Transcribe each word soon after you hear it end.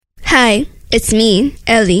Hi, it's me,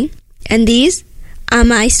 Ellie, and these are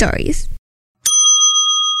my stories.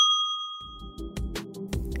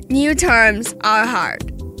 New terms are hard.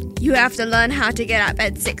 You have to learn how to get up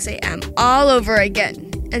at 6 a.m. all over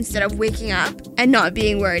again. Instead of waking up and not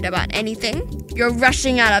being worried about anything, you're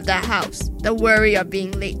rushing out of the house. The worry of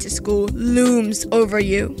being late to school looms over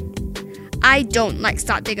you. I don't like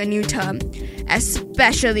starting a new term,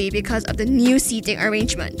 especially because of the new seating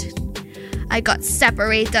arrangement. I got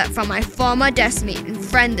separated from my former deskmate and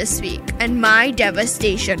friend this week, and my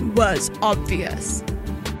devastation was obvious.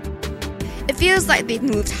 It feels like they've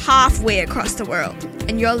moved halfway across the world,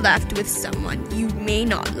 and you're left with someone you may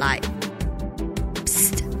not like.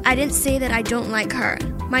 Psst, I didn't say that I don't like her.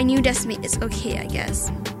 My new deskmate is okay, I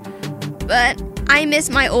guess. But I miss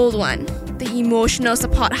my old one. The emotional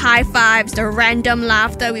support high fives, the random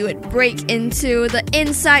laughter we would break into, the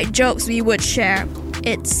inside jokes we would share.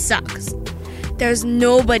 It sucks. There's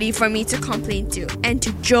nobody for me to complain to and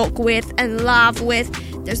to joke with and laugh with.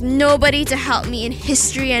 There's nobody to help me in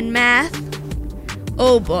history and math.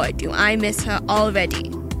 Oh boy, do I miss her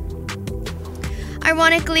already.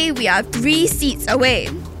 Ironically, we are 3 seats away,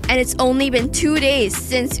 and it's only been 2 days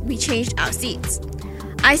since we changed our seats.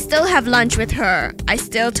 I still have lunch with her. I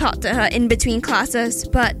still talk to her in between classes,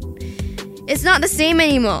 but it's not the same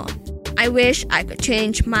anymore. I wish I could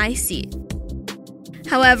change my seat.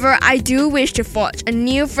 However, I do wish to forge a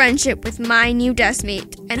new friendship with my new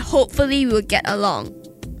deskmate, and hopefully we will get along.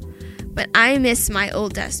 But I miss my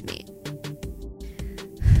old deskmate.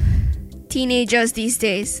 Teenagers these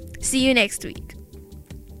days. See you next week.